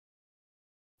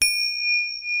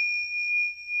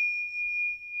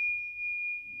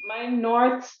My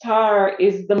North Star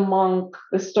is the monk,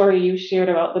 the story you shared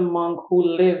about the monk who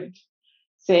lived,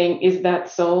 saying, "Is that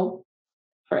so?"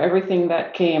 for everything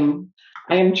that came.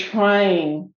 I am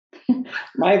trying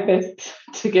my best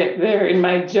to get there in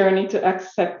my journey to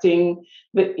accepting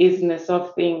the isness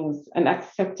of things and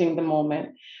accepting the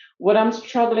moment. What I'm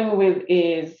struggling with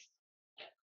is,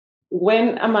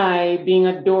 when am I being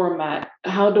a doormat?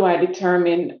 How do I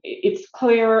determine? It's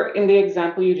clear in the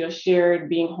example you just shared,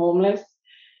 being homeless.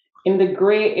 In the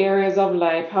gray areas of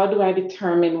life, how do I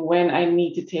determine when I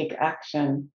need to take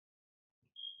action?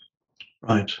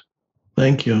 Right.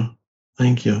 Thank you.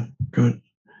 Thank you. Good.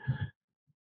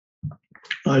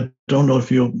 I don't know if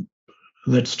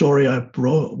that story I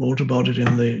wrote about it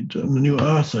in the New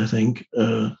Earth, I think.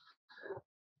 The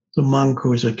monk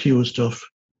who is accused of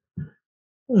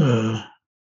uh,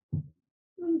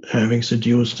 having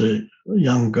seduced a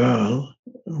young girl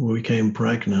who became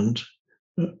pregnant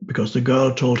because the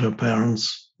girl told her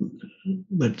parents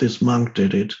that this monk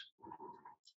did it.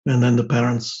 And then the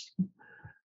parents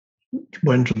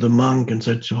went to the monk and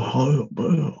said, "Oh,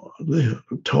 the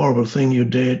horrible thing you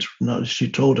did." Now, she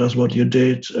told us what you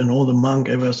did, and all the monk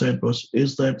ever said was,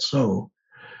 "Is that so?"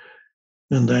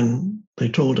 And then they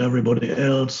told everybody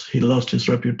else. He lost his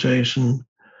reputation,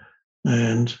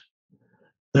 and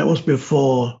that was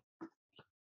before.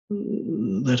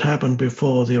 That happened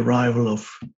before the arrival of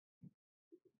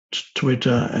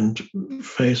Twitter and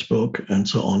Facebook and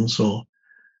so on. So,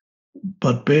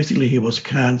 but basically, he was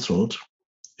cancelled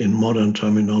in modern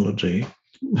terminology.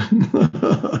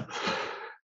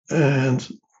 And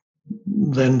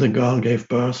then the girl gave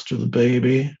birth to the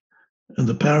baby, and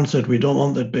the parents said, "We don't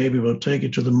want that baby, we'll take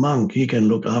it to the monk. He can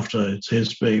look after it. It's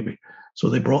his baby." So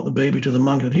they brought the baby to the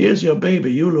monk and, "Here's your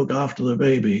baby, you look after the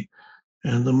baby."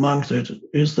 And the monk said,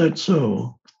 "Is that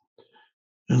so?"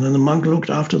 And then the monk looked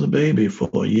after the baby for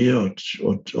a year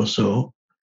or so,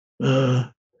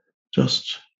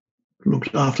 just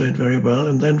looked after it very well.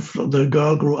 And then the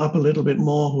girl grew up a little bit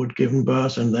more, who had given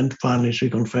birth. And then finally she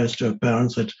confessed to her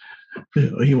parents that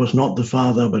he was not the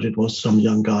father, but it was some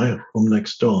young guy from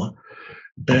next door.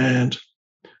 And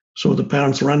so the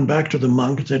parents ran back to the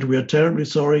monk and said, "We are terribly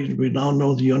sorry. We now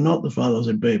know that you're not the father of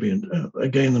the baby." And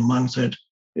again, the monk said,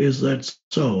 "Is that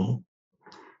so?"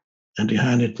 And he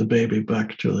handed the baby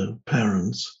back to the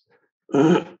parents.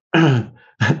 That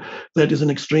is an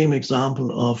extreme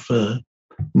example of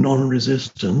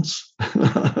non-resistance.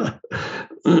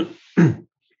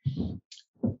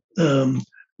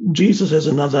 Jesus has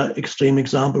another extreme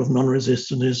example of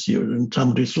non-resistance. Is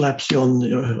somebody slaps you on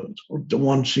the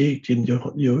one cheek and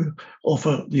you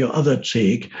offer your other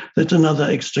cheek. That's another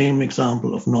extreme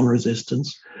example of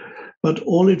non-resistance. But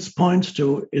all it points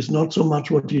to is not so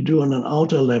much what you do on an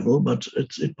outer level, but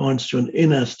it points to an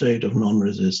inner state of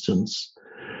non-resistance.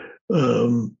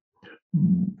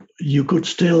 You could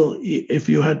still, if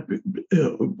you had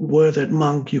were that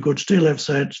monk, you could still have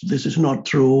said, "This is not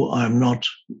true. I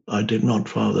did not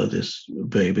father this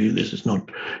baby. This is not."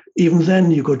 Even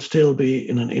then, you could still be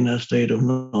in an inner state of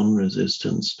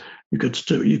non-resistance. You could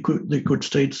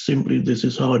state simply, "This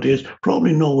is how it is."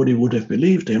 Probably nobody would have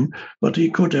believed him, but he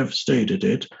could have stated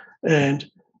it. And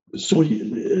so,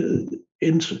 the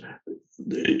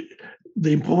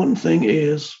important thing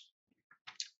is,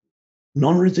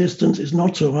 non-resistance is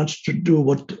not so much to do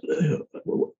what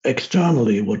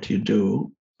externally what you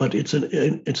do, but it's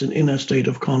an inner state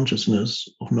of consciousness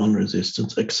of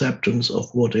non-resistance, acceptance of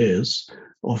what is,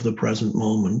 of the present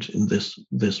moment in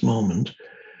this moment.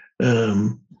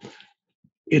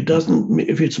 It doesn't.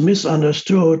 If it's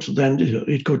misunderstood, then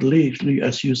it could lead,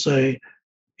 as you say,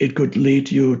 it could lead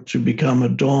you to become a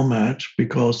doormat,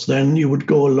 because then you would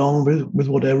go along with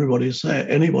what anybody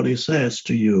says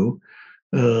to you.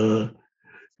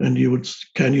 And you would,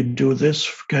 "Can you do this?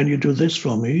 Can you do this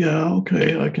for me?" "Yeah,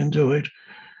 okay, I can do it."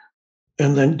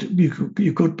 And then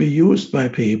you could be used by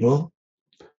people,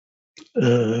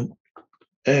 uh,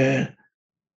 uh,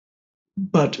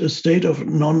 but a state of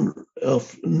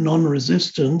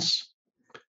non-resistance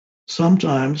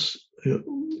sometimes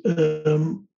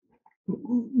um,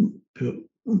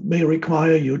 may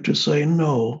require you to say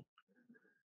no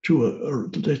to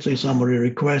let's say somebody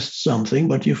requests something,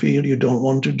 but you feel you don't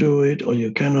want to do it or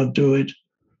you cannot do it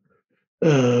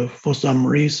for some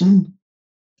reason,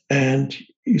 and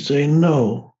you say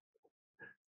no.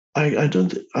 I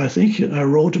don't. I think I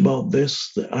wrote about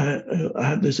this. I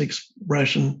had this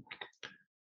expression: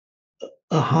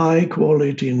 a high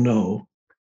quality no,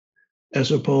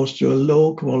 as opposed to a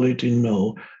low quality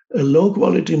no. A low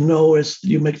quality no is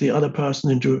you make the other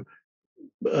person into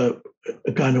a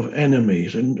kind of enemy,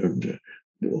 and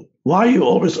why you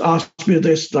always ask me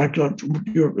this? Like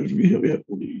you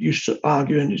should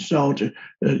argue and you shout.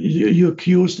 You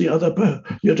accuse the other person.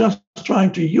 You're just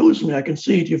trying to use me. I can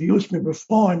see it. You've used me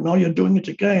before, and now you're doing it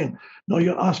again. Now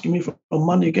you're asking me for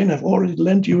money again. I've already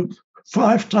lent you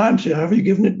 5 times here. Have you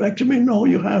given it back to me? No,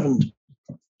 you haven't.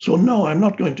 So no, I'm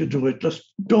not going to do it. Just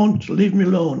don't leave me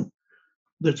alone.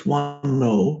 That's one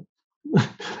no.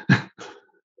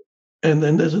 And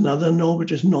then there's another no,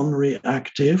 which is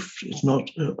non-reactive. It's not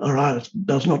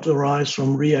does not arise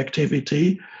from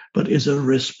reactivity, but is a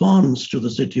response to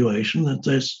the situation that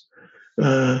says,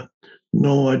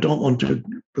 no, I don't want to,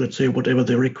 let's say, whatever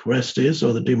the request is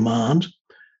or the demand.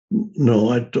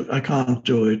 No, I can't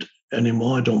do it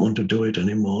anymore. I don't want to do it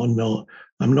anymore. No,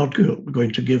 I'm not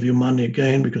going to give you money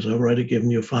again because I've already given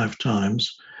you 5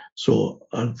 times. So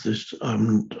I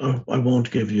won't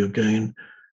give you again.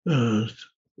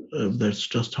 That's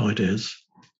just how it is.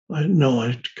 I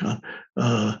can't.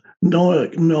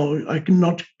 No, I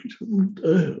cannot.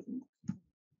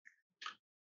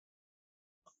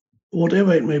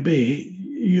 Whatever it may be,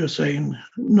 you're saying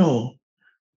no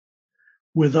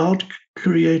without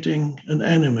creating an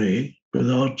enemy,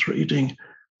 without treating,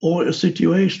 or a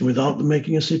situation, without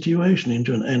making a situation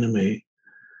into an enemy.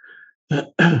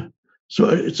 So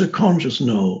it's a conscious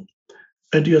no,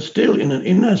 and you're still in an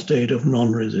inner state of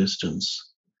non-resistance.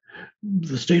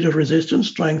 The state of resistance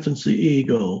strengthens the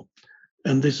ego,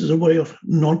 and this is a way of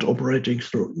not operating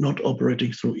through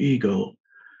ego.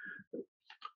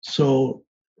 So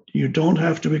you don't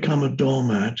have to become a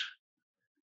doormat.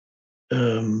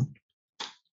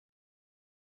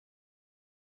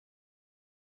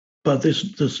 But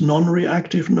this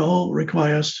non-reactive no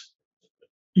requires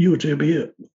you to be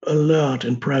alert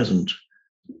and present.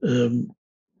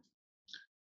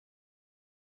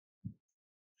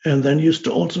 And then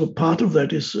also part of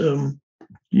that is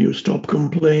you stop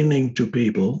complaining to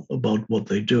people about what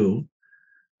they do.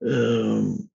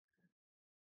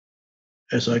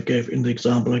 As I gave in the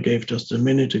example I gave just a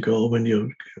minute ago, when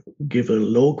you give a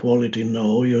low quality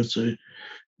no, you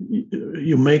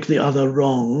make the other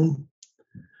wrong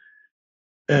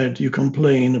and you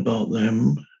complain about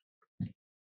them.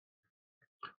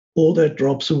 All that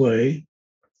drops away.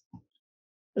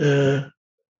 I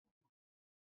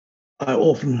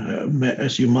often,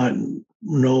 as you might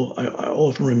know, I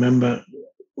often remember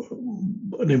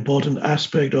an important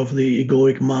aspect of the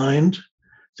egoic mind,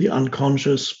 the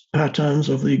unconscious patterns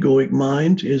of the egoic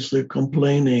mind, is the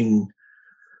complaining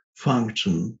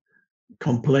function,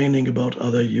 complaining about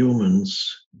other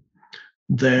humans,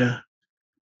 their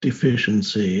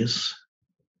deficiencies,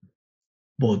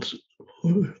 but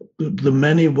the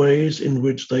many ways in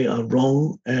which they are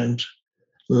wrong and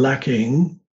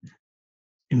lacking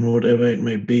in whatever it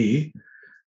may be.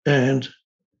 And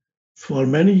for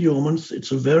many humans,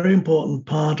 it's a very important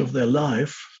part of their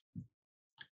life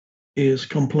is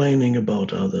complaining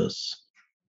about others.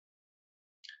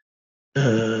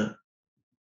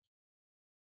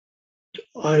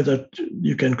 Either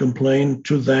you can complain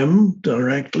to them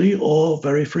directly or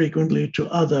very frequently to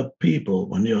other people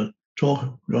when you're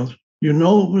talking. You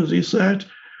know what he said,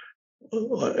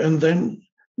 and then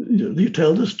you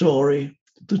tell the story.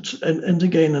 And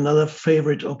again, another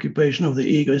favorite occupation of the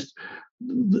ego is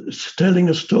telling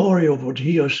a story of what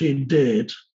he or she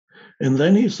did. And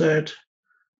then he said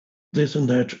this and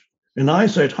that. And I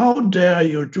said, how dare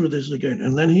you do this again?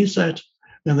 And then he said,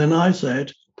 and then I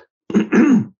said,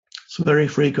 it's a very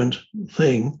frequent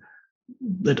thing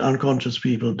that unconscious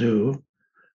people do.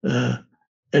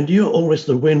 And you're always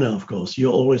the winner, of course.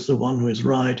 You're always the one who is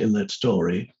right in that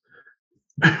story.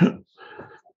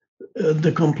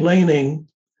 The complaining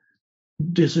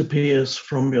disappears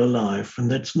from your life.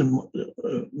 And that's a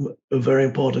very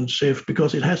important shift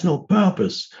because it has no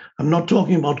purpose. I'm not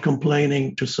talking about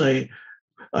complaining to say,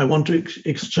 I want to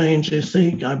exchange this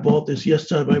thing. I bought this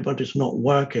yesterday, but it's not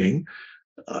working.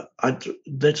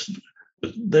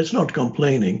 That's not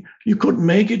complaining. You could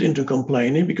make it into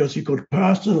complaining because you could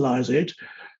personalize it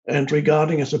and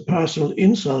regarding as a personal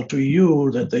insult to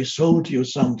you that they sold you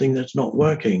something that's not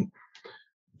working.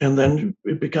 And then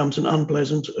it becomes an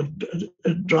unpleasant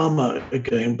drama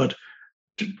again. But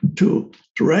to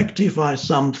rectify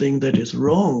something that is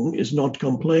wrong is not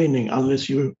complaining unless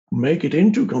you make it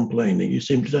into complaining. You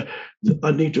seem to say,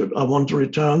 I want to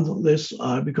return this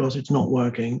because it's not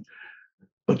working.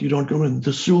 But you don't go in,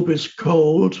 the soup is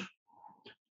cold.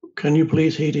 Can you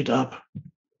please heat it up?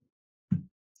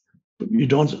 You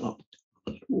don't,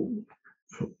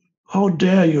 how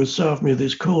dare you serve me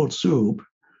this cold soup?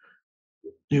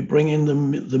 You bring in the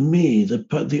me,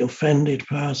 the offended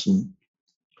person.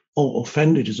 Oh,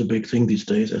 offended is a big thing these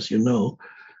days, as you know.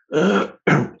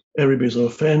 everybody's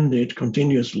offended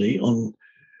continuously on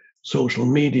social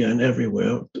media and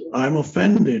everywhere. I'm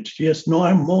offended. Yes, no,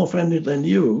 I'm more offended than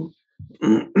you.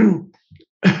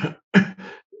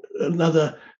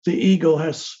 The ego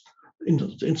has,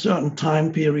 in certain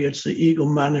time periods, the ego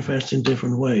manifests in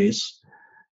different ways.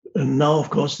 And now, of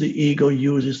course, the ego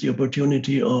uses the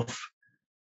opportunity of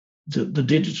the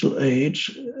digital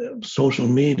age, social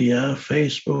media,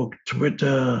 Facebook,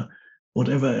 Twitter,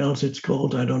 whatever else it's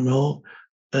called, I don't know.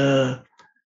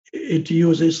 It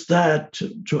uses that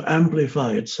to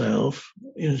amplify itself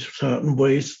in certain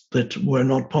ways that were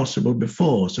not possible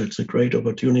before. So it's a great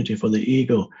opportunity for the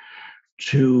ego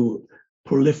to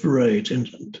proliferate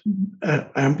and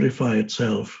amplify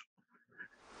itself